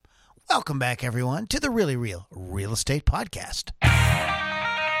Welcome back, everyone, to the Really Real Real Estate Podcast.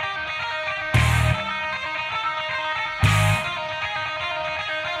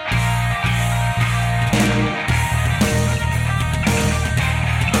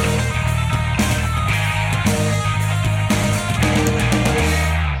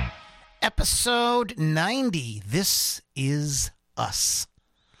 Episode 90. This is Us.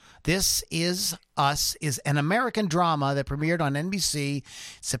 This is Us is an American drama that premiered on NBC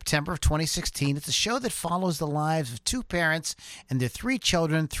September of 2016. It's a show that follows the lives of two parents and their three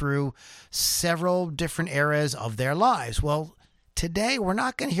children through several different eras of their lives. Well, today we're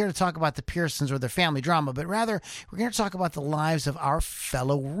not going to hear to talk about the Pearsons or their family drama, but rather we're going to talk about the lives of our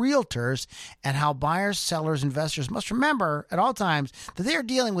fellow realtors and how buyers, sellers, investors must remember at all times that they are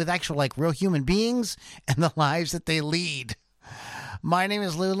dealing with actual real human beings and the lives that they lead. My name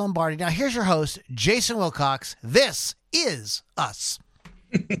is Lou Lombardi. Now, here's your host, Jason Wilcox. This is Us.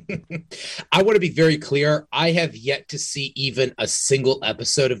 I want to be very clear. I have yet to see even a single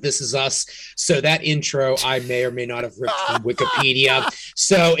episode of This Is Us. So that intro, I may or may not have ripped from Wikipedia.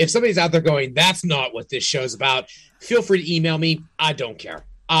 So if somebody's out there going, that's not what this show's about, feel free to email me. I don't care.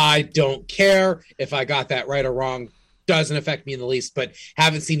 I don't care if I got that right or wrong. Doesn't affect me in the least, but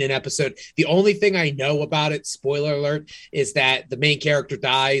haven't seen an episode. The only thing I know about it, spoiler alert, is that the main character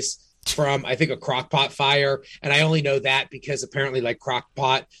dies from, I think, a crockpot fire. And I only know that because apparently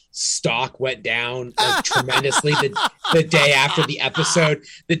crockpot stock went down tremendously the day after the episode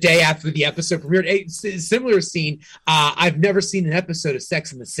premiered. A similar scene. I've never seen an episode of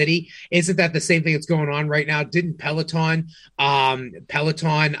Sex in the City. Isn't that the same thing that's going on right now? Didn't Peloton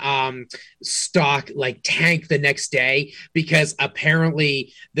stock tank the next day because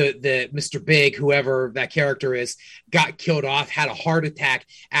apparently the Mr. Big, whoever that character is, got killed off, had a heart attack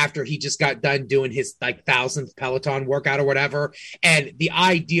after he just got done doing his 1,000th Peloton workout or whatever. And the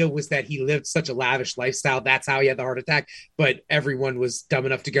idea was that he lived such a lavish lifestyle. That's how he had the heart attack. But everyone was dumb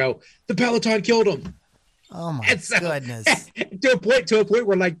enough to go, the Peloton killed him. Oh my goodness. To a point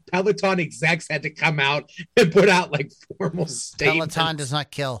where Peloton execs had to come out and put out formal statements. Peloton does not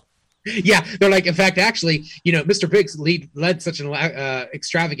kill. Yeah, they're in fact, actually, Mr. Biggs led such an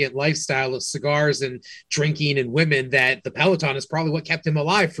extravagant lifestyle of cigars and drinking and women that the Peloton is probably what kept him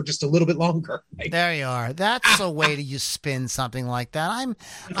alive for just a little bit longer. There you are. That's a way to spin something like that. I'm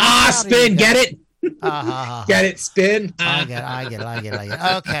spin, get it? Get it, spin. I get it.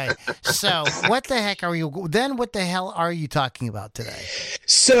 Okay, so what the hell are you talking about today?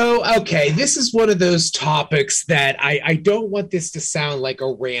 So, okay, this is one of those topics that I don't want this to sound like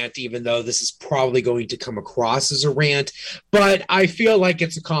a rant, even though this is probably going to come across as a rant, but I feel like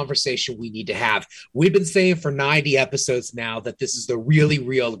it's a conversation we need to have. We've been saying for 90 episodes now that this is the Really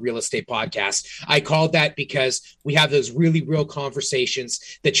Real Real Estate Podcast. I called that because we have those really real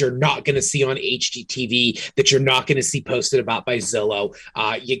conversations that you're not going to see on HGTV, that you're not going to see posted about by Zillow.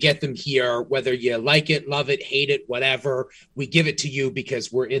 You get them here, whether you like it, love it, hate it, whatever. We give it to you because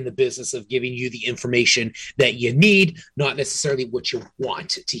we're in the business of giving you the information that you need, not necessarily what you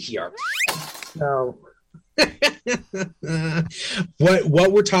want to hear. So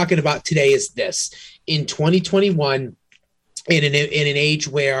what we're talking about today is this. In 2021, in an age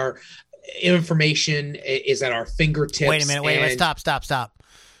where information is at our fingertips. Wait a minute. Stop.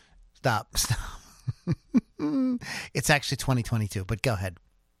 It's actually 2022, but go ahead.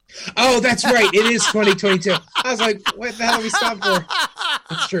 Oh, that's right. It is 2022. I was like, what the hell are we stopped for?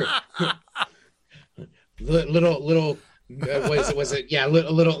 That's true. Little was it? Yeah, a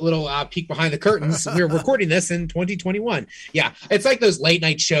little peek behind the curtains. We're recording this in 2021. Yeah, it's like those late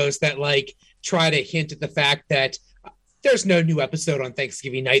night shows that try to hint at the fact that there's no new episode on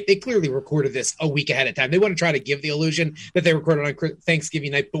Thanksgiving night. They clearly recorded this a week ahead of time. They want to try to give the illusion that they recorded on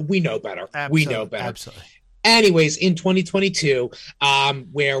Thanksgiving night, but we know better. Absolutely, we know better. Absolutely. Anyways, in 2022,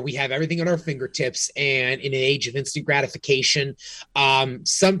 where we have everything at our fingertips and in an age of instant gratification,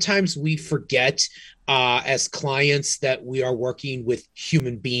 sometimes we forget as clients that we are working with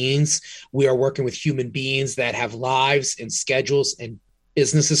human beings. We are working with human beings that have lives and schedules and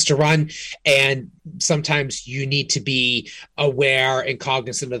businesses to run. And sometimes you need to be aware and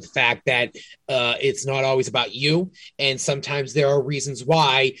cognizant of the fact that it's not always about you. And sometimes there are reasons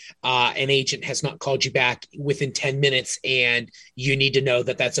why an agent has not called you back within 10 minutes. And you need to know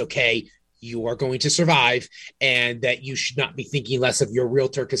that that's okay. You are going to survive, and that you should not be thinking less of your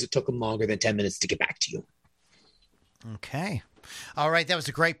realtor because it took them longer than 10 minutes to get back to you. Okay. All right. That was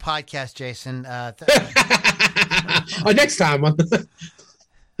a great podcast, Jason. Next time.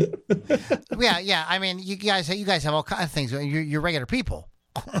 Yeah. I mean, you guys have all kinds of things. You're regular people.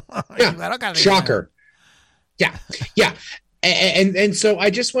 Yeah. Shocker. Yeah. And so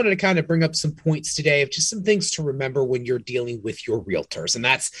I just wanted to kind of bring up some points today of just some things to remember when you're dealing with your realtors. And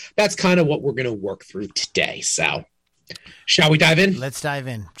that's kind of what we're going to work through today. So shall we dive in? Let's dive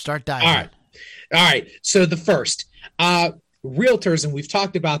in. Start diving. All right. So the first, realtors, and we've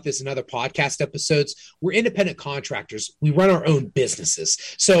talked about this in other podcast episodes, we're independent contractors. We run our own businesses.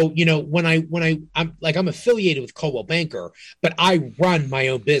 So, when I'm affiliated with Coldwell Banker, but I run my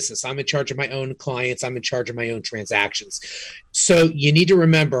own business. I'm in charge of my own clients. I'm in charge of my own transactions. So you need to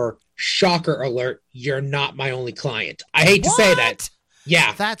remember, shocker alert, you're not my only client. I hate to say that.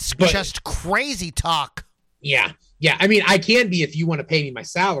 Yeah. That's just crazy talk. Yeah. Yeah. I mean, I can be if you want to pay me my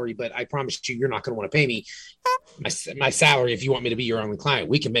salary, but I promise you're not going to want to pay me my salary if you want me to be your only client.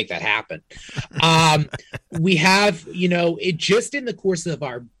 We can make that happen. We have, it just in the course of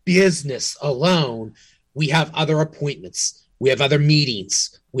our business alone, we have other appointments. We have other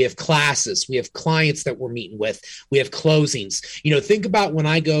meetings. We have classes. We have clients that we're meeting with. We have closings. Think about when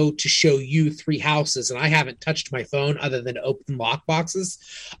I go to show you 3 houses and I haven't touched my phone other than open lock boxes.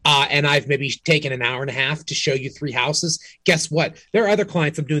 And I've maybe taken an hour and a half to show you 3 houses. Guess what? There are other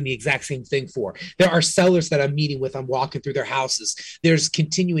clients I'm doing the exact same thing for. There are sellers that I'm meeting with. I'm walking through their houses. There's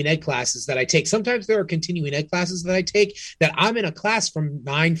continuing ed classes that I take. Sometimes there are continuing ed classes that I take that I'm in a class from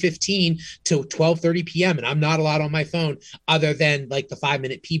 9:15 to 12:30 p.m. and I'm not allowed on my phone other than like the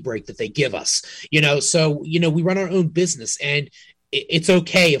 5-minute pee break that they give us, so we run our own business, and it's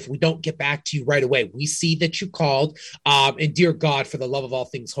okay if we don't get back to you right away. We see that you called, and dear God, for the love of all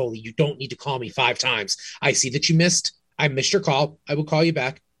things holy, you don't need to call me 5 times. I see that I missed your call. I will call you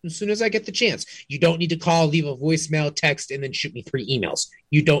back as soon as I get the chance. You don't need to call, leave a voicemail, text, and then shoot me 3 emails.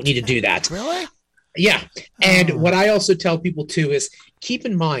 You don't need to do that. Really? Yeah. And what I also tell people too is keep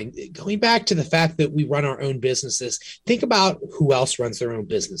in mind, going back to the fact that we run our own businesses, think about who else runs their own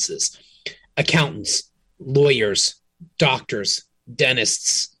businesses. Accountants, lawyers, doctors,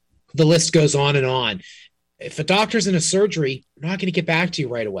 dentists, the list goes on and on. If a doctor's in a surgery, they're not going to get back to you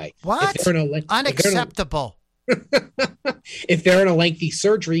right away. What? Unacceptable. If they're in a lengthy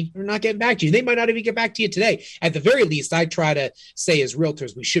surgery, they're not getting back to you. They might not even get back to you today. At the very least, I try to say as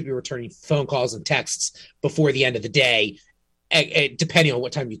realtors, we should be returning phone calls and texts before the end of the day, depending on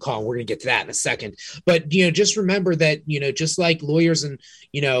what time you call. We're going to get to that in a second. But, just remember that, just like lawyers and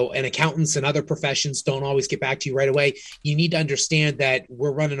accountants and other professions don't always get back to you right away, you need to understand that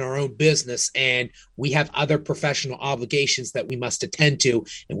we're running our own business and we have other professional obligations that we must attend to.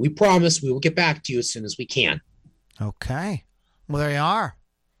 And we promise we will get back to you as soon as we can. Okay. Well, there you are.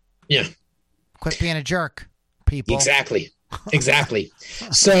 Yeah. Quit being a jerk, people. Exactly.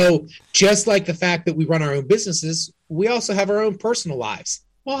 So just like the fact that we run our own businesses, we also have our own personal lives.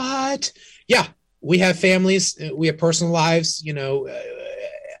 What? Yeah. We have families. We have personal lives. I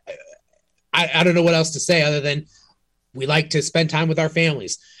don't know what else to say other than we like to spend time with our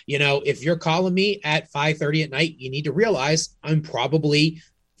families. If you're calling me at 5:30 at night, you need to realize I'm probably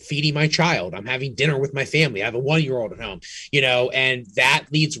feeding my child. I'm having dinner with my family. I have a 1-year-old at home, and that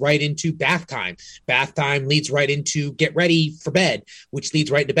leads right into bath time. Bath time leads right into get ready for bed, which leads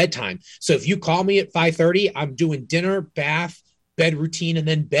right into bedtime. So if you call me at 5:30, I'm doing dinner, bath, bed routine, and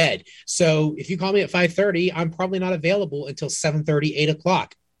then bed. So if you call me at 5:30, I'm probably not available until 7:30, 8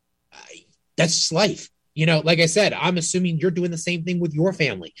 o'clock. That's just life. Like I said, I'm assuming you're doing the same thing with your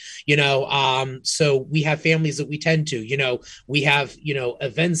family, so we have families that we tend to, we have,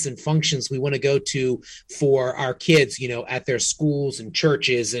 events and functions we want to go to for our kids, at their schools and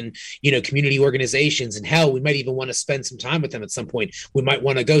churches and, community organizations. And hell, we might even want to spend some time with them at some point. We might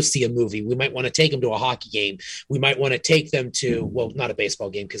want to go see a movie. We might want to take them to a hockey game. We might want to take them to, well, not a baseball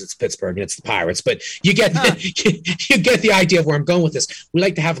game because it's Pittsburgh and it's the Pirates, but you get you get the idea of where I'm going with this. We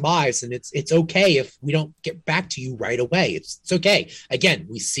like to have lives, and it's okay if we don't get back to you right away. It's okay. Again,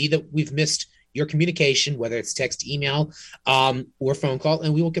 we see that we've missed your communication, whether it's text, email, or phone call,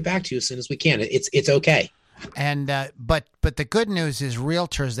 and we will get back to you as soon as we can. It's okay. And but the good news is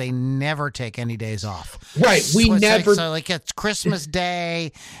realtors, they never take any days off. Right. We never. So like it's Christmas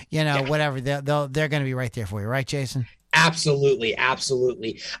Day, whatever. They're going to be right there for you, right, Jason? Absolutely.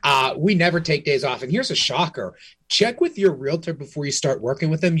 We never take days off. And here's a shocker. Check with your realtor before you start working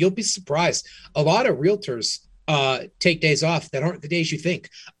with them. You'll be surprised. A lot of realtors take days off that aren't the days you think.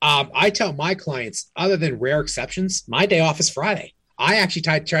 I tell my clients, other than rare exceptions, my day off is Friday. I actually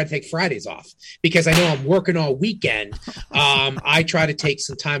try to take Fridays off because I know I'm working all weekend. I try to take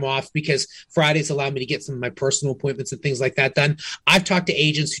some time off because Fridays allow me to get some of my personal appointments and things like that done. I've talked to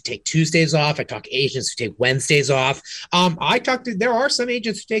agents who take Tuesdays off. I talk to agents who take Wednesdays off. There are some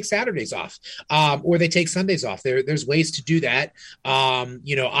agents who take Saturdays off, or they take Sundays off. There's ways to do that.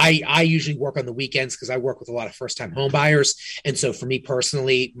 I usually work on the weekends because I work with a lot of first-time home buyers. And so for me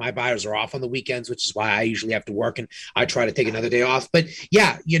personally, my buyers are off on the weekends, which is why I usually have to work and I try to take another day off. But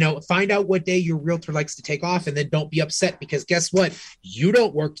yeah, find out what day your realtor likes to take off and then don't be upset because guess what? You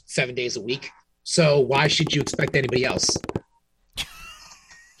don't work 7 days a week. So why should you expect anybody else?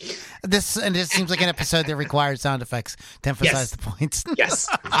 This seems like an episode that requires sound effects to emphasize the points. Yes,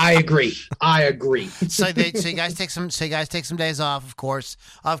 I agree. So you guys take some days off, of course.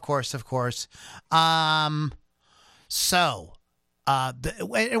 What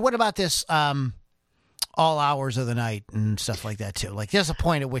about this? All hours of the night and stuff like that too. Like there's a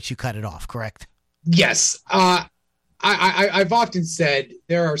point at which you cut it off, correct? Yes. I've often said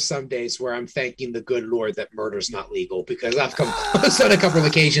there are some days where I'm thanking the good Lord that murder's not legal because I've come on a couple of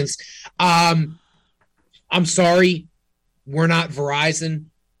occasions. I'm sorry. We're not Verizon.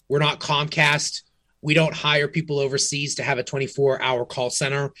 We're not Comcast. We don't hire people overseas to have a 24-hour call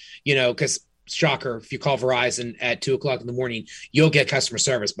center, because shocker, if you call Verizon at 2:00 in the morning, you'll get customer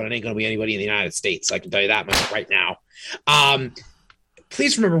service, but it ain't going to be anybody in the United States. I can tell you that much right now.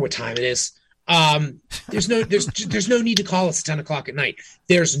 Please remember what time it is. There's no need to call us at 10 o'clock at night.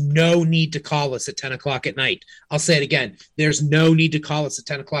 There's no need to call us at 10 o'clock at night. I'll say it again. There's no need to call us at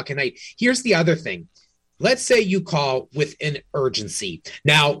 10 o'clock at night. Here's the other thing. Let's say you call with an urgency.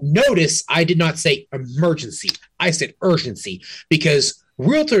 Now, notice I did not say emergency. I said urgency because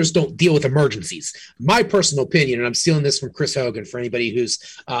realtors don't deal with emergencies. My personal opinion, and I'm stealing this from Chris Hogan for anybody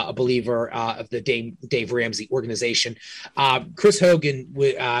who's a believer of the Dave Ramsey organization. Chris Hogan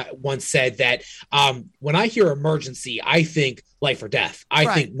once said that when I hear emergency, I think life or death.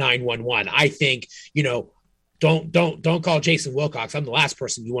 I think 911. I think, don't call Jason Wilcox. I'm the last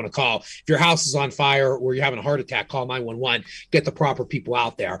person you want to call. If your house is on fire or you're having a heart attack, call 911. Get the proper people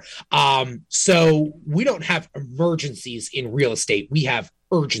out there. So we don't have emergencies in real estate. We have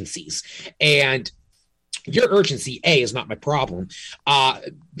urgencies. And your urgency, A, is not my problem,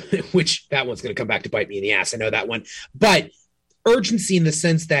 which that one's going to come back to bite me in the ass. I know that one. But urgency in the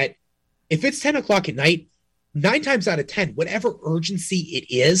sense that if it's 10 o'clock at night, 9 times out of 10, whatever urgency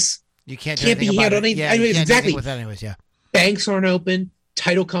it is, you can't be handled. Exactly. With anyways, yeah. Banks aren't open.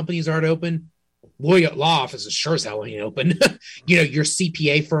 Title companies aren't open. Law offices sure as hell ain't open. Your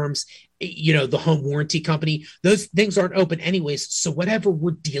CPA firms, the home warranty company, those things aren't open anyways. So whatever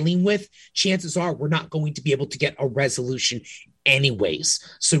we're dealing with, chances are we're not going to be able to get a resolution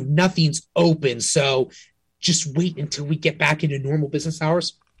anyways. So nothing's open. So just wait until we get back into normal business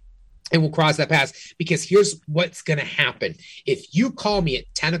hours. And we'll cross that path because here's what's going to happen. If you call me at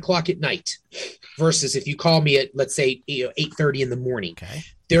 10 o'clock at night versus if you call me at, let's say, 8:30 in the morning,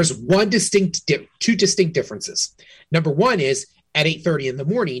 there's two distinct differences. Number one is at 8:30 in the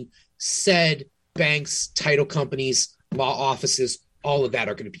morning, said banks, title companies, law offices, all of that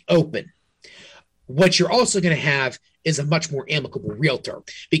are going to be open. What you're also going to have is a much more amicable realtor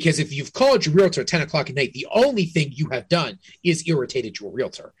because if you've called your realtor at 10 o'clock at night, the only thing you have done is irritated your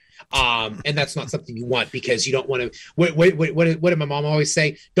realtor. And that's not something you want because you don't want to. What did my mom always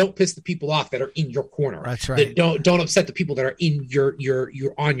say? Don't piss the people off that are in your corner. That's right. Don't upset the people that are in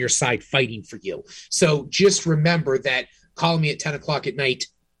you're on your side fighting for you. So just remember that calling me at 10 o'clock at night,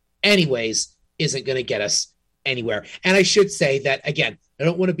 anyways, isn't going to get us anywhere. And I should say that again. I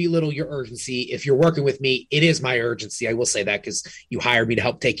don't want to belittle your urgency. If you're working with me, it is my urgency. I will say that because you hired me to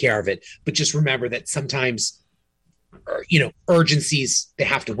help take care of it. But just remember that sometimes, urgencies, they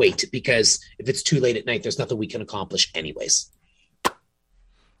have to wait because if it's too late at night, there's nothing we can accomplish anyways.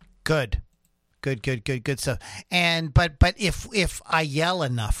 Good stuff. And but if I yell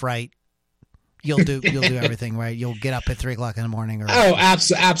enough, right? You'll do everything right. You'll get up at 3:00 in the morning.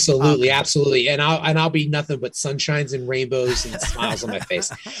 Absolutely. And I'll be nothing but sunshines and rainbows and smiles on my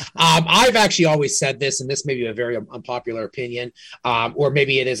face. I've actually always said this, and this may be a very unpopular opinion, or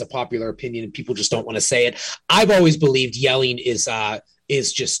maybe it is a popular opinion and people just don't want to say it. I've always believed yelling is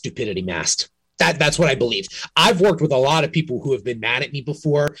just stupidity masked. That's what I believe. I've worked with a lot of people who have been mad at me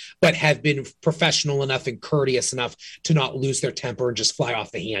before, but have been professional enough and courteous enough to not lose their temper and just fly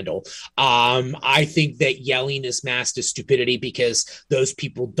off the handle. I think that yelling is masked as stupidity because those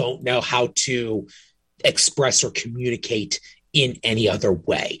people don't know how to express or communicate in any other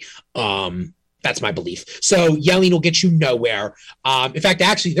way. That's my belief. So yelling will get you nowhere. In fact,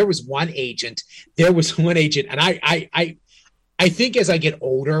 actually, there was one agent, and I I think as I get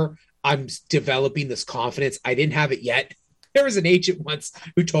older, I'm developing this confidence. I didn't have it yet. There was an agent once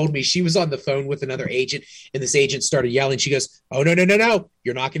who told me she was on the phone with another agent, and this agent started yelling. She goes, "Oh, no, no, no, no.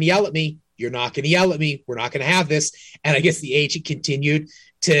 You're not going to yell at me. You're not going to yell at me. We're not going to have this." And I guess the agent continued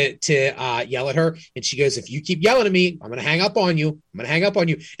to yell at her. And she goes, "If you keep yelling at me, I'm going to hang up on you. I'm going to hang up on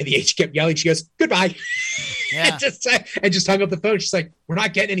you." And the agent kept yelling. She goes, "Goodbye." Yeah. and just hung up the phone. She's like, "We're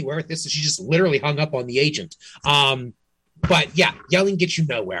not getting anywhere with this." So she just literally hung up on the agent. But yeah, yelling gets you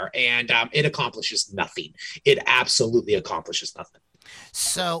nowhere, and it accomplishes nothing. It absolutely accomplishes nothing.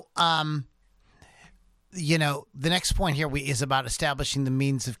 So, the next point here is about establishing the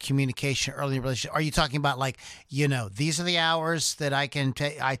means of communication early in a relationship. Are you talking about these are the hours that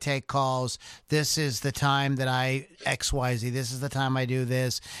I take calls. This is the time that I XYZ. This is the time I do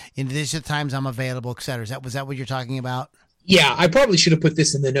this. And these are the times I'm available, et cetera. Was that what you're talking about? Yeah, I probably should have put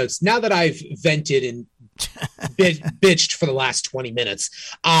this in the notes. Now that I've vented and bitched for the last 20 minutes,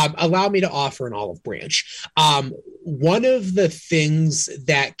 allow me to offer an olive branch. One of the things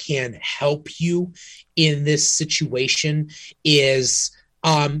that can help you in this situation is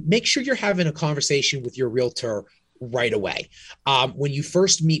make sure you're having a conversation with your realtor right away. When you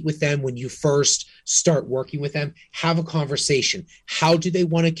first meet with them, when you first start working with them, have a conversation. How do they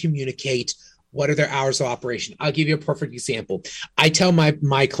want to communicate? What are their hours of operation? I'll give you a perfect example. I tell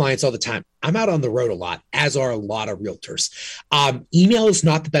my clients all the time, I'm out on the road a lot, as are a lot of realtors. Email is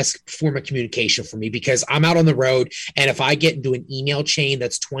not the best form of communication for me because I'm out on the road. And if I get into an email chain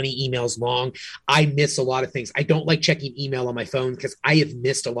that's 20 emails long, I miss a lot of things. I don't like checking email on my phone because I have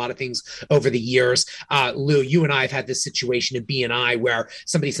missed a lot of things over the years. Lou, you and I have had this situation in BNI where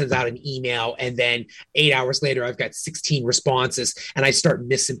somebody sends out an email and then 8 hours later, I've got 16 responses and I start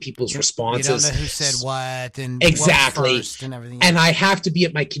missing people's responses. You don't know who said what and exactly. What first and everything. And I have to be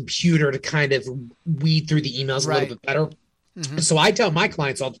at my computer to kind of weed through the emails a little bit better. Mm-hmm. So I tell my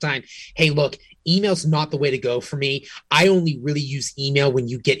clients all the time, hey, look, email's not the way to go for me. I only really use email when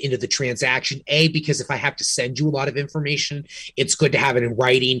you get into the transaction. A, because if I have to send you a lot of information, it's good to have it in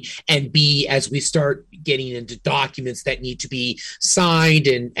writing. And B, as we start getting into documents that need to be signed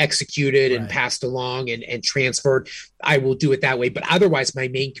and executed and passed along and transferred, I will do it that way. But otherwise, my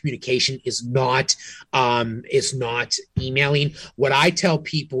main communication is not emailing. What I tell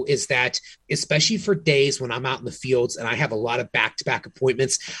people is that, especially for days when I'm out in the fields and I have a lot of back-to-back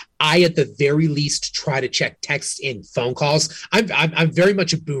appointments, I at the very least try to check texts and phone calls. I'm very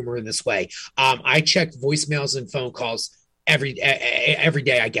much a boomer in this way. I check voicemails and phone calls every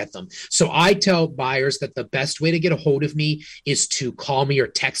day I get them. So I tell buyers that the best way to get a hold of me is to call me or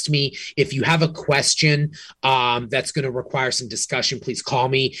text me. If you have a question that's going to require some discussion, please call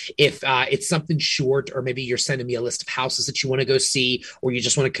me. If it's something short, or maybe you're sending me a list of houses that you want to go see, or you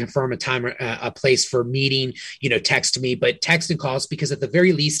just want to confirm a time or a place for a meeting, text me. But text and calls, because at the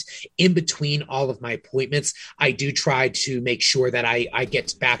very least, in between all of my appointments, I do try to make sure that I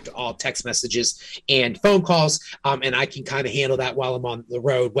get back to all text messages and phone calls, and I can kind of handle that while I'm on the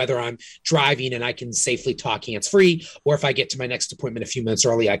road, whether I'm driving and I can safely talk hands-free, or if I get to my next appointment a few minutes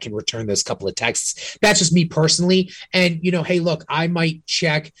early, I can return those couple of texts. That's just me personally. And, hey, look, I might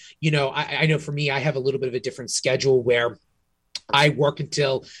check, I know for me, I have a little bit of a different schedule where I work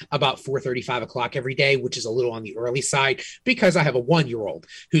until about 4:30, 5 o'clock every day, which is a little on the early side because I have a 1-year-old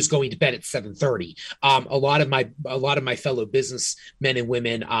who's going to bed at 7:30. A lot of my fellow businessmen and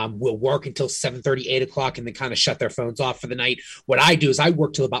women will work until 7:30, 8 o'clock, and then kind of shut their phones off for the night. What I do is I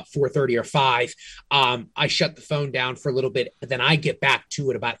work till about 4:30 or 5. I shut the phone down for a little bit, and then I get back to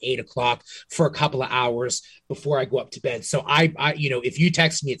it about 8 o'clock for a couple of hours before I go up to bed. So I if you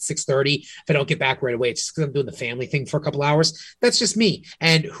text me at 6:30, if I don't get back right away, it's just because I'm doing the family thing for a couple hours. That's just me.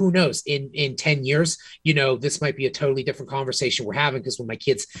 And who knows, in 10 years, this might be a totally different conversation we're having, because when my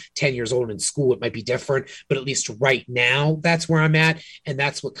kid's 10 years old in school, it might be different. But at least right now, that's where I'm at. And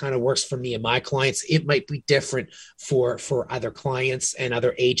that's what kind of works for me and my clients. It might be different for other clients and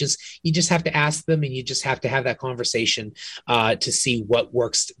other agents. You just have to ask them, and you just have to have that conversation to see what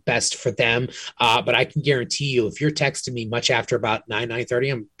works best for them. But I can guarantee you, if you're texting me much after about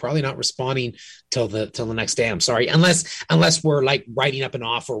 9:30, I'm probably not responding till the next day. I'm sorry, unless we're like writing up an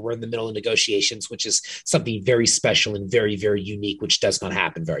offer, we're in the middle of negotiations, which is something very special and very, very unique, which does not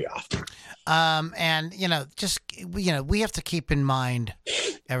happen very often. And we have to keep in mind,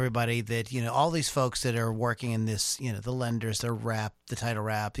 everybody, that all these folks that are working in this, the lenders, the rep, the title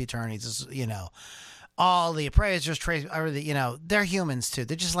rep, the attorneys, all the appraisers, they're humans too.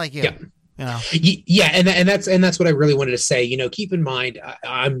 They're just like you. Yeah. Yeah, and that's what I really wanted to say. Keep in mind,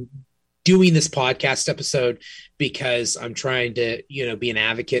 I'm doing this podcast episode because I'm trying to, be an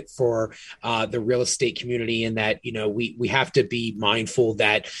advocate for the real estate community, and that, we have to be mindful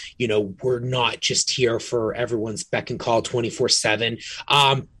that, we're not just here for everyone's beck and call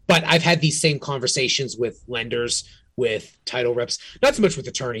 24/7. But I've had these same conversations with lenders, with title reps, not so much with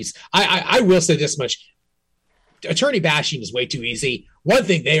attorneys. I will say this much. Attorney bashing is way too easy. One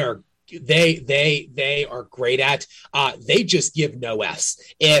thing they are great at, they just give no F's.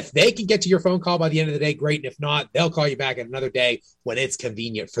 If they can get to your phone call by the end of the day, great. And if not, they'll call you back at another day when it's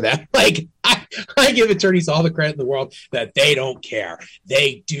convenient for them. Like, I give attorneys all the credit in the world that they don't care.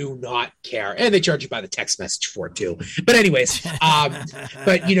 They do not care. And they charge you by the text message for it too. But anyways,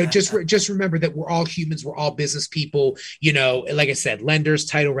 but just remember that we're all humans. We're all business people. Like I said, lenders,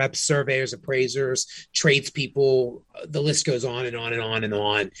 title reps, surveyors, appraisers, tradespeople, the list goes on and on and on and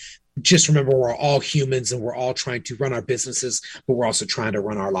on. Just remember, we're all humans, and we're all trying to run our businesses, but we're also trying to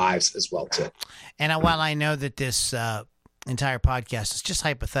run our lives as well too. And while I know that this entire podcast is just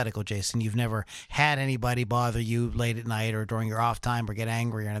hypothetical, Jason, you've never had anybody bother you late at night or during your off time or get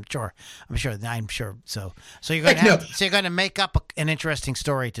angry, and I'm sure. So you're going to make up an interesting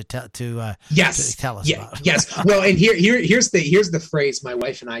story to tell yes, to tell us about. Yes. Well, and here's the phrase my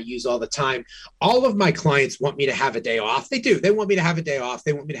wife and I use all the time. All of my clients want me to have a day off. They do. They want me to have a day off.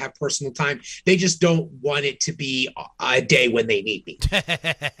 They want me to have personal time. They just don't want it to be a day when they need me.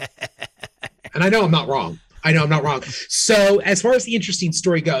 And I know I'm not wrong. So as far as the interesting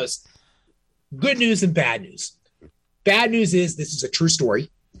story goes, good news and bad news. Bad news is this is a true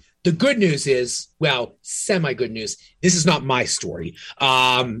story. The good news is, well, semi-good news. This is not my story.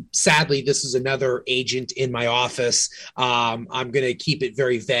 Sadly, this is another agent in my office. I'm going to keep it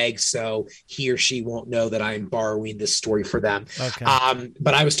very vague so he or she won't know that I'm borrowing this story for them. Okay.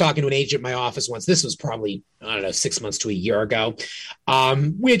 But I was talking to an agent in my office once. This was probably, 6 months to a year ago.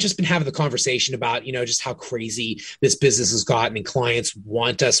 We had just been having the conversation about, just how crazy this business has gotten, and clients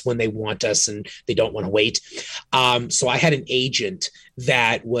want us when they want us and they don't want to wait. So I had an agent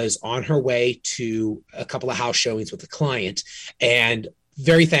that was on her way to a couple of house showings with a client, and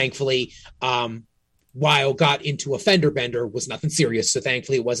very thankfully, while got into a fender bender, was nothing serious. So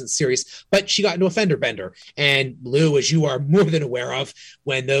thankfully it wasn't serious, but she got into a fender bender. And Lou, as you are more than aware of,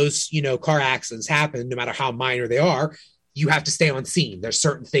 when those, car accidents happen, no matter how minor they are, you have to stay on scene. There's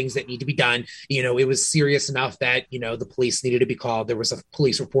certain things that need to be done. It was serious enough that, the police needed to be called. There was a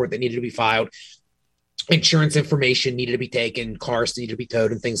police report that needed to be filed. Insurance information needed to be taken, cars needed to be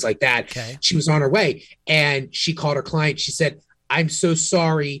towed, and things like that. Okay. She was on her way, and she called her client. She said, "I'm so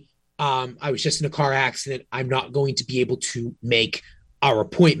sorry. I was just in a car accident. I'm not going to be able to make our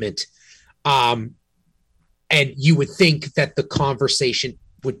appointment." And you would think that the conversation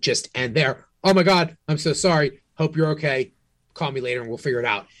would just end there. "Oh my God, I'm so sorry. Hope you're okay. Call me later and we'll figure it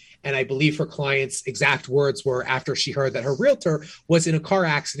out." And I believe her client's exact words were, after she heard that her realtor was in a car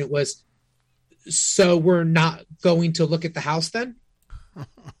accident, was, "So we're not going to look at the house then?"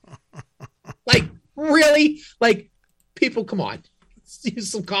 Like, really? Like, people, come on. Let's use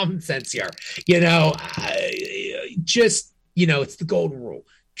some common sense here. It's the golden rule.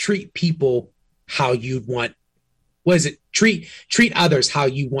 Treat people how you'd want. What is it? Treat others how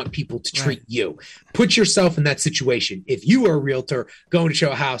you want people to treat you. Put yourself in that situation. If you were a realtor going to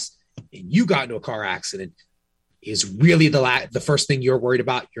show a house and you got into a car accident, is really the first thing you're worried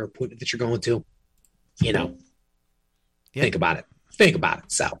about, your appointment that you're going to? Think about it.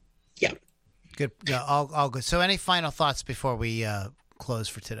 So, yeah. Good. Yeah, all good. So any final thoughts before we close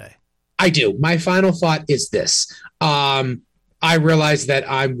for today? I do. My final thought is this. I realize that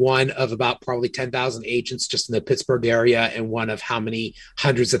I'm one of about probably 10,000 agents just in the Pittsburgh area, and one of how many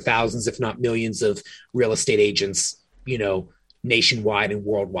hundreds of thousands, if not millions, of real estate agents, nationwide and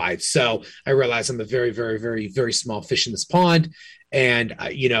worldwide. So I realize I'm a very, very, very, very small fish in this pond. And,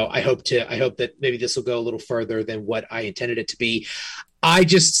 I hope that maybe this will go a little further than what I intended it to be. I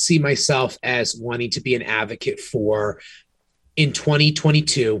just see myself as wanting to be an advocate for, in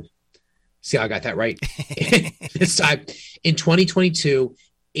 2022, see how I got that right this time, in 2022,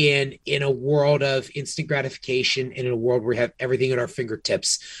 in a world of instant gratification, and in a world where we have everything at our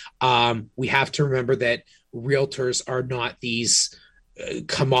fingertips, we have to remember that realtors are not these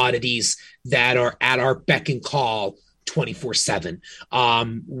commodities that are at our beck and call 24/7.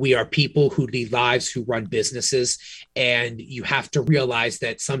 We are people who lead lives, who run businesses, and you have to realize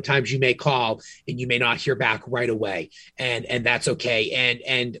that sometimes you may call and you may not hear back right away, and that's okay.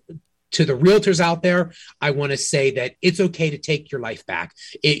 And to the realtors out there, I want to say that it's okay to take your life back.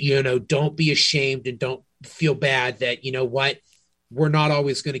 Don't be ashamed, and don't feel bad that, we're not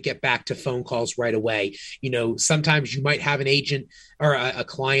always going to get back to phone calls right away. Sometimes you might have an agent or a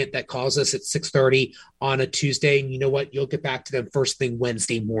client that calls us at 6:30 on a Tuesday, and you know what? You'll get back to them first thing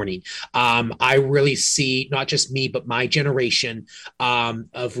Wednesday morning. I really see not just me, but my generation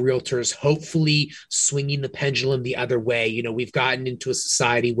of realtors hopefully swinging the pendulum the other way. We've gotten into a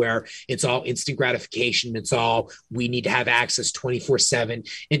society where it's all instant gratification. It's all we need to have access 24/7,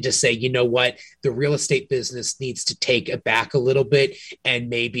 and to say, you know what, the real estate business needs to take it back a little bit and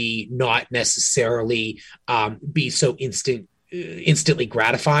maybe not necessarily be so instantly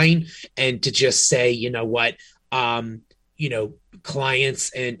gratifying, and to just say, you know what,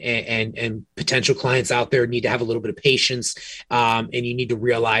 clients and potential clients out there need to have a little bit of patience, and you need to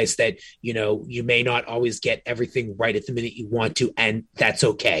realize that you may not always get everything right at the minute you want to, and that's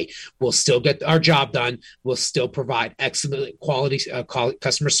okay. We'll still get our job done. We'll still provide excellent quality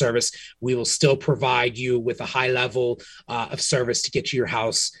customer service. We will still provide you with a high level of service to get you your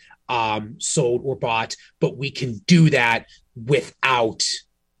house sold or bought, but we can do that without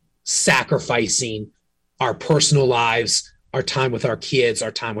sacrificing our personal lives, our time with our kids,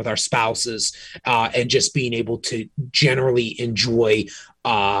 our time with our spouses, and just being able to generally enjoy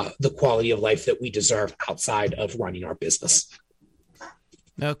the quality of life that we deserve outside of running our business.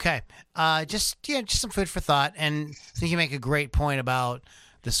 Okay. Just some food for thought. And I think you make a great point about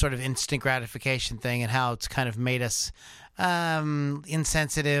the sort of instant gratification thing and how it's kind of made us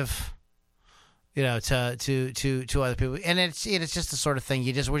insensitive, to other people, and it's just the sort of thing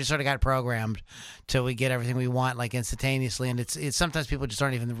we just sort of got programmed till we get everything we want like instantaneously, and it's sometimes people just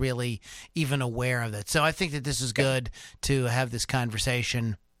aren't even really aware of it. So I think that this is good to have this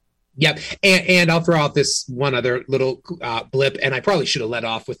conversation. Yep. And I'll throw out this one other little blip, and I probably should have let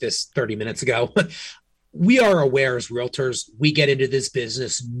off with this 30 minutes ago. We are aware as realtors, we get into this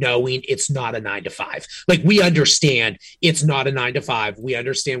business knowing it's not a 9 to 5. Like, we understand it's not a 9 to 5. We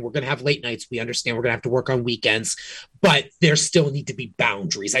understand we're going to have late nights. We understand we're going to have to work on weekends, but there still need to be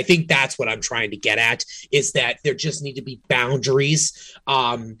boundaries. I think that's what I'm trying to get at, is that there just need to be boundaries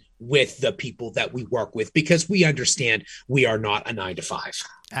with the people that we work with, because we understand we are not a 9 to 5.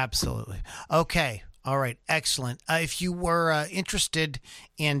 Absolutely. Okay. All right. Excellent. If you were interested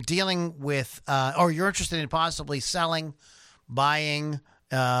in dealing with, or you're interested in possibly selling, buying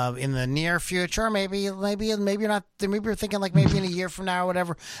in the near future, maybe you're not. Maybe you're thinking like maybe in a year from now or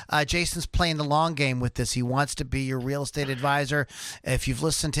whatever. Jason's playing the long game with this. He wants to be your real estate advisor. If you've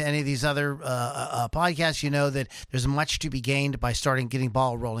listened to any of these other podcasts, you know that there's much to be gained by getting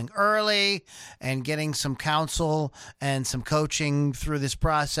ball rolling early and getting some counsel and some coaching through this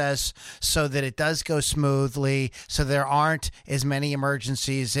process so that it does go smoothly, so there aren't as many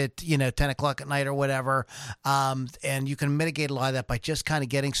emergencies at 10 o'clock at night or whatever, and you can mitigate a lot of that by just kind of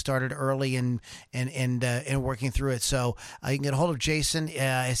getting started early and working through it. So you can get a hold of Jason.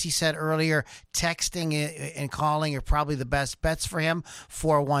 As he said earlier, texting and calling are probably the best bets for him.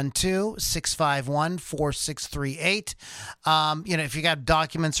 412-651-4638. If you got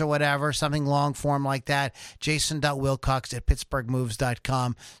documents or whatever, something long form like that,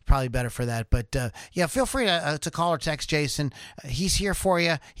 jason.wilcox@pittsburghmoves.com. Probably better for that. But feel free to call or text Jason. He's here for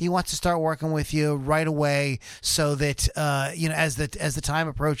you. He wants to start working with you right away, so that as the time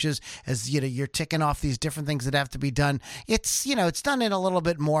approaches, as you're ticking off these different things that have to be done, it's done in a little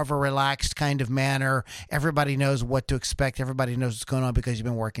bit more of a relaxed kind of manner. Everybody knows what to expect. Everybody knows what's going on because you've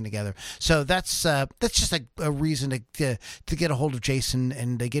been working together. So that's just a reason to get a hold of Jason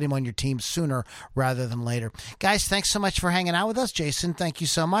and to get him on your team sooner rather than later. Guys, thanks so much for hanging out with us. Jason, thank you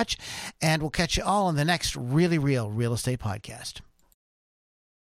so much, and we'll catch you all on the next Really Real Real Estate Podcast.